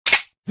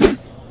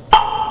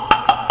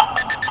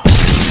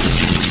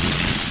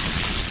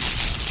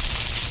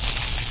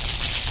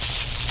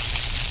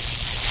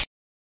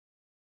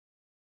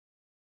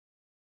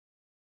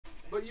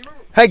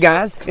Hey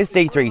guys, it's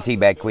D3C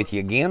back with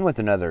you again with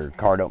another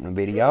card opening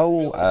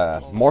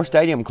video. More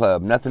Stadium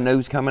Club, nothing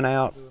new's coming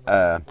out.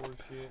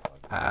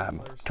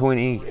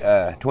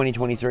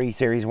 2023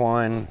 Series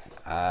 1.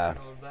 I've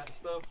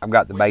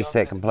got the base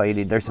set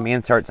completed. There's some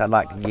inserts I'd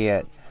like to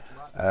get,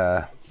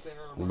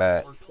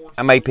 but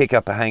I may pick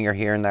up a hanger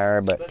here and there,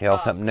 but till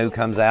something new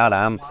comes out,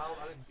 I'm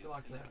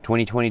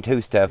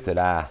 2022 stuff that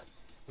I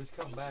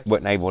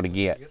wasn't able to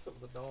get.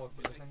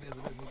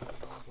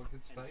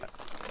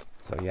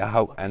 So yeah, I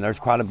hope, and there's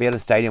quite a bit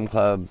of Stadium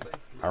Club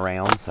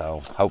around,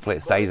 so hopefully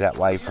it stays that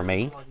way for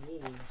me.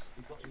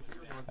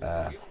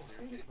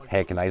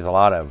 Heck, and there's a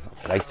lot of,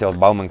 they still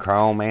Bowman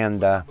Chrome and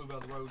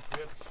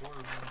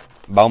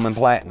Bowman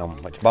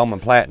Platinum, which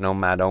Bowman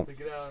Platinum I don't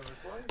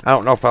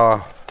know if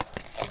I'll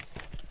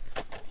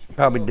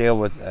probably deal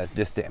with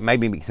just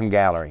maybe some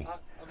gallery.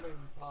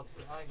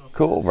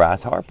 Cool,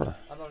 Bryce Harper,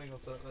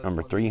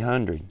 number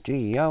 300.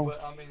 Gee, yo, is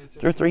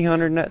there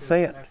 300 in that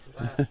set?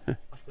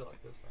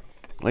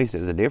 At least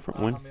it's a different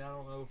one.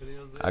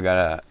 I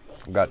got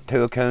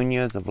two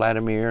Acuñas, a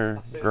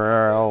Vladimir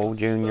Guerrero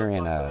Jr.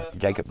 and a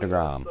Jacob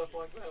deGrom.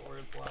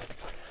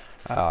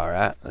 All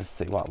right, let's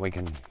see what we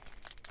can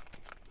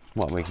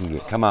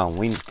get. Come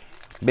on,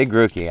 big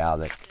rookie out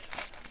of it.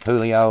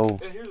 Julio,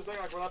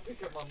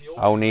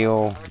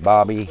 O'Neal,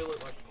 Bobby,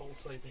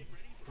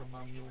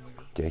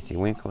 J.C.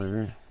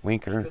 Winker,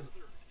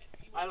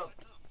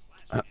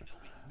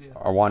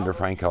 or Wander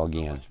Franco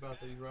again.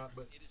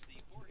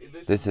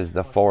 This is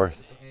the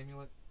fourth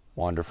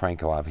Wander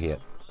Franco I've hit.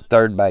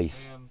 Third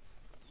base.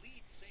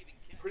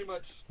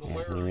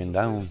 Anthony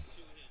Rendon.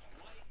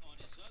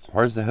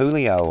 Where's the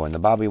Julio and the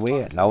Bobby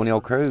Witt and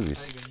O'Neal Cruz?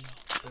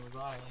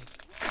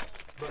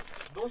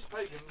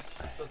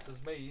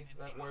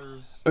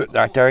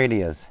 Right there it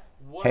is.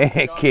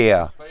 Heck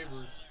yeah.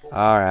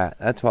 Alright,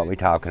 that's what we're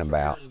talking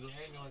about.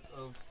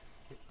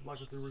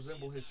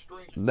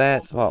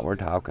 That's what we're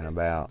talking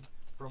about.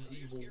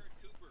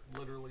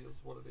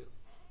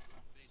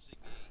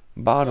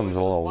 Bottom's a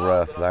little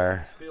rough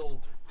there,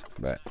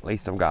 but at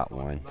least I've got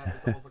one. I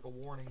feel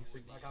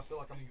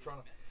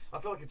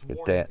like it's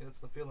warning. It's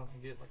the feeling I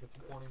get, like it's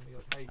warning me,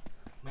 like, hey,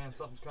 man,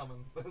 something's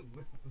coming.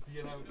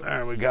 You know?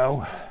 There we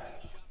go.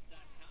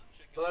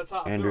 So that's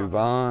how Andrew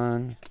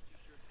Vaughn,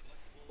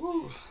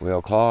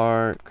 Will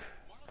Clark,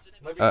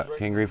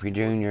 King Griffey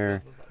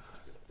Jr.,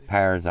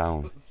 Power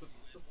Zone.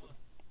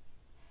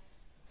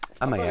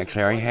 I may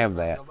actually already have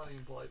that.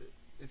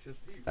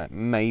 That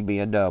may be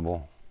a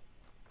double.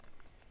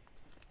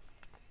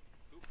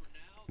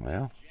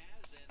 Well,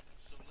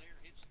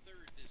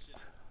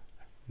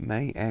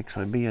 may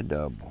actually be a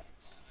double.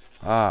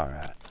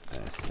 Alright,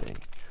 let's see.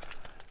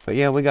 But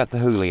yeah, we got the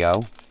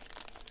Julio.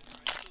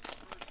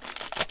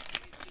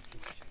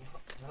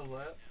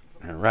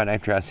 And right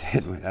after I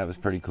said that was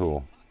pretty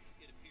cool.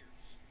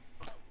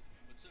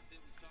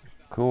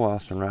 Cool,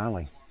 Austin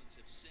Riley.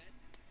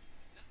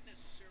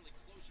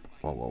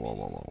 Whoa, whoa, whoa,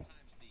 whoa, whoa.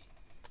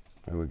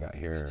 What do we got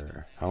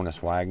here?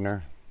 Honus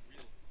Wagner.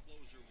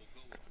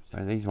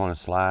 These want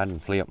to slide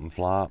and flip and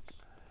flop.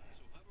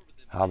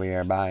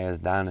 Javier Baez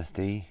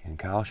Dynasty and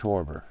Kyle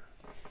Schwarber.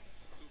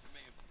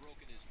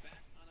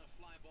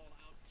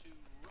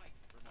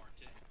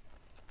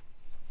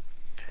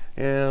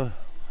 Yeah,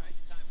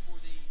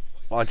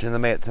 watching the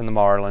Mets and the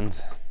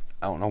Marlins.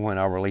 I don't know when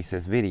I'll release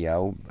this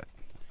video, but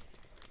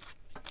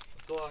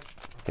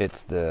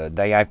it's the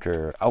day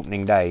after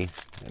opening day.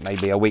 It may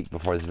be a week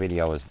before this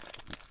video is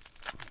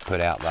put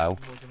out though.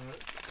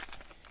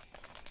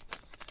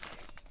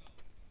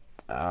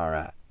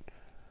 Alright.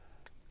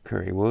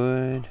 Curry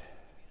Wood.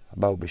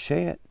 Bo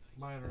Bichette.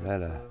 Is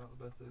that a...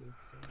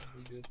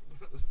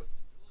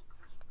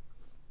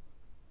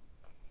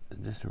 Is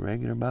this a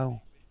regular bow?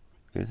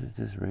 Is it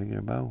just a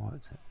regular bow?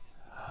 What's it?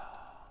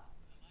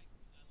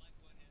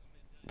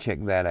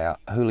 Check that out.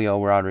 Julio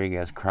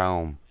Rodriguez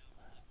Chrome.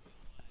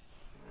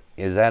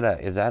 Is that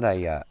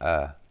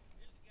a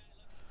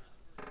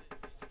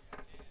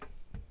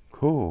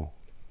cool.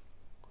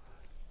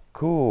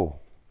 Cool.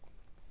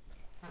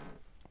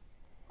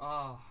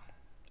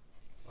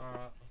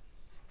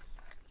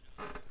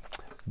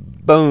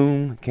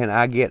 Boom. Can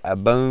I get a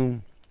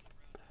boom?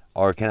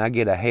 Or can I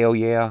get a hell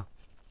yeah?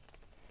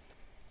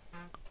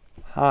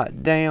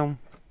 Hot damn.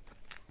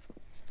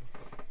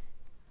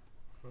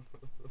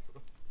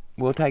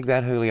 We'll take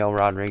that Julio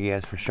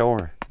Rodriguez for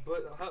sure.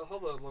 But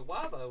hold on,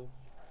 why though?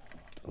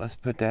 Let's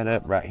put that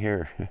up right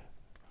here.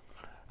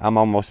 I'm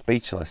almost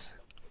speechless.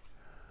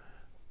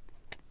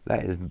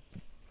 That is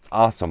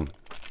awesome.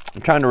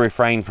 I'm trying to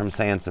refrain from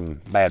saying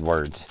some bad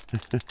words.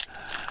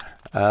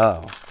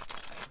 Oh,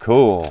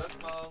 cool.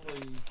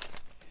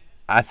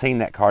 I seen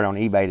that card on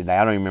eBay today.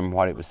 I don't even remember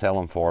what it was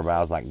selling for, but I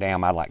was like,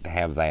 damn, I'd like to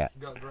have that.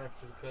 Got drafted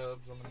to the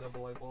Cubs. I'm in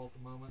AA ball at the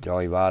moment.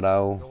 Joey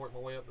Votto. Gonna work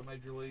my way up to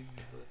Major League.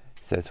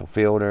 Cecil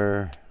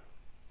Fielder. I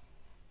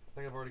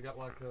think I've already got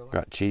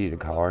got cheated a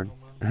card.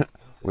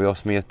 Will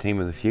Smith, Team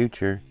of the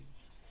Future.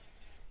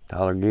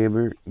 Tyler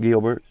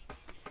Gilbert.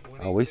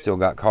 Oh, we still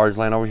got cards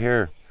laying over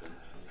here.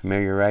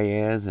 Familiar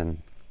Reyes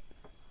and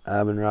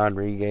Ivan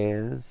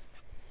Rodriguez.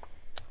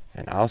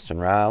 And Austin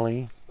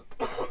Riley.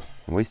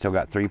 And we still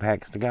got 3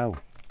 packs to go.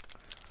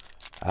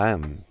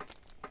 And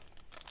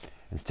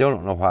still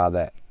don't know why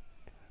that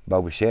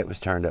Boba Fett was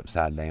turned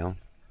upside down.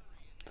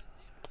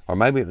 Or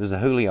maybe it was a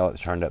Julio that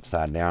was turned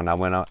upside down. I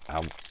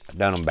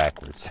done them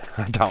backwards.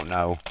 I don't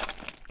know.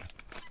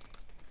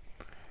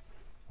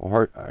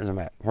 Well,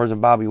 where's a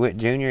Bobby Witt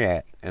Jr.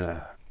 at? And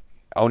a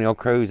O'Neal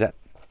Cruz that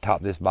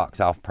topped this box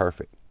off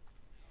perfect.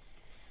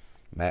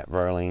 Matt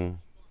Verling.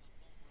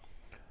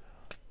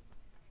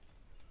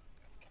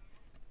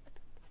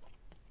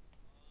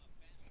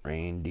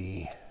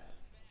 Randy.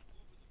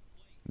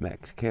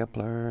 Max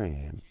Kepler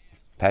and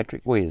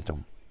Patrick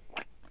Wisdom.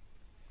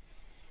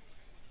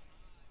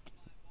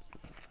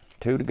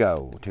 2 to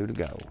go. 2 to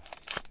go.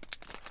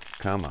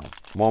 Come on.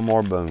 One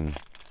more boom.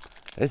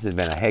 This has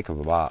been a heck of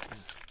a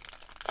box.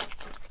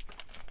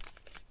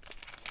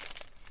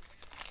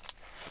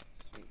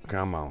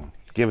 Come on.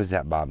 Give us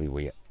that Bobby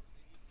Witt.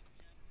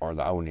 Or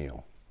the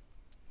O'Neal.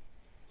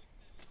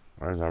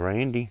 There's a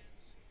Randy.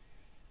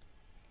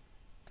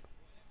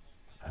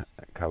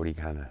 Cody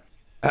kind of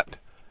up.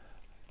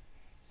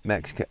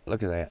 Max,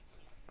 look at that.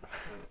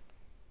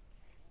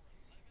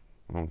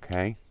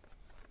 Okay.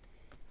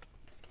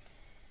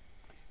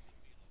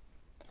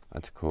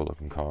 That's a cool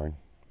looking card.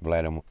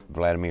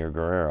 Vladimir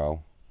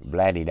Guerrero.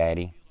 Vladdy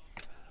Daddy.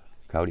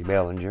 Cody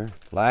Bellinger.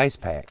 Last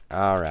pack.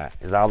 Alright.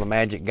 Is all the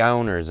magic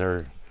gone, or is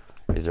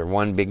there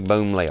one big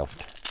boom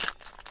left?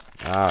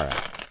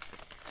 Alright.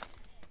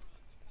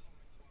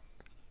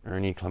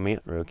 Ernie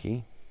Clement,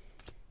 rookie.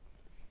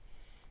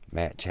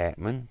 Matt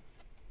Chapman.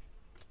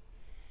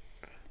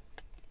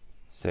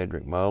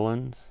 Cedric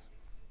Mullins.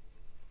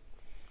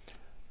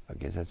 I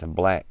guess that's a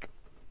black.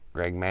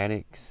 Greg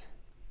Maddux.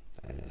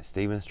 And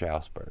Steven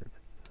Strasburg.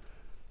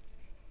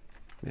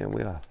 Then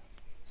we'll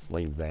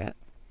sleeve that.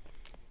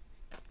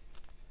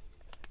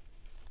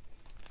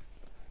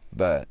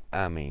 But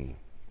I mean,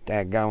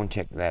 daggone,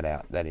 check that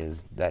out. That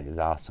is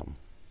awesome.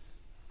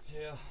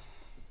 Yeah.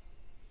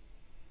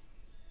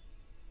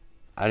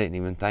 I didn't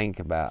even think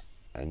about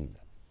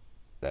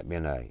that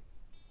being a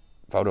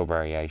photo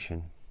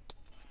variation.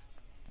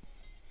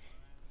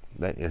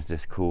 That is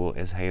just cool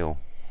as hell.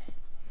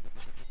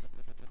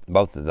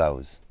 Both of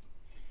those.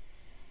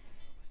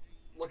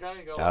 Look, I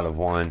ain't gonna out of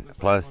one,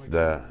 plus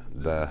the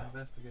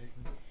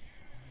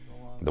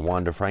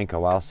Wander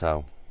Franco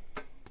also.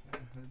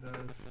 It does.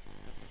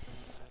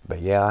 But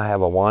yeah, I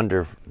have a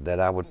Wander that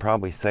I would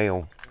probably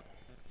sell.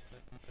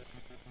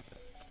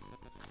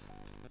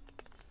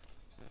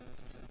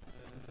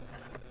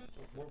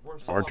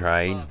 Or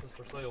trade.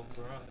 For sales,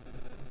 right?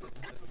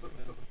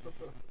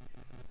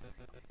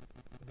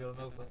 You gotta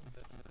know something.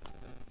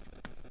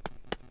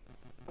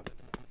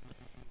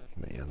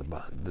 But yeah,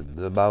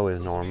 the bow is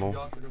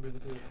normal.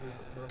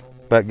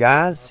 But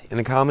guys, in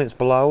the comments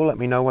below, let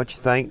me know what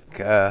you think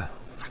about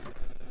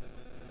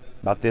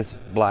this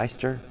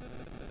blaster.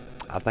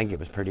 I think it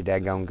was pretty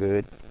daggone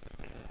good.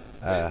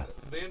 Ben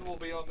will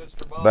be on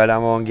Mr. Bob. But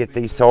I'm gonna get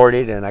these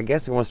sorted, and I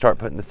guess I'm gonna start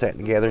putting the set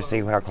together,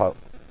 see how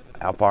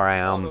far I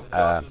am.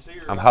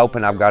 I'm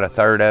hoping I've got a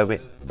third of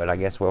it, but I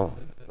guess we'll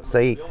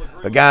see.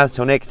 But guys,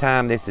 till next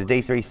time, this is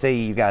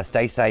D3C. You guys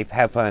stay safe,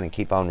 have fun, and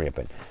keep on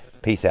ripping.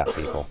 Peace out,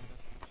 people.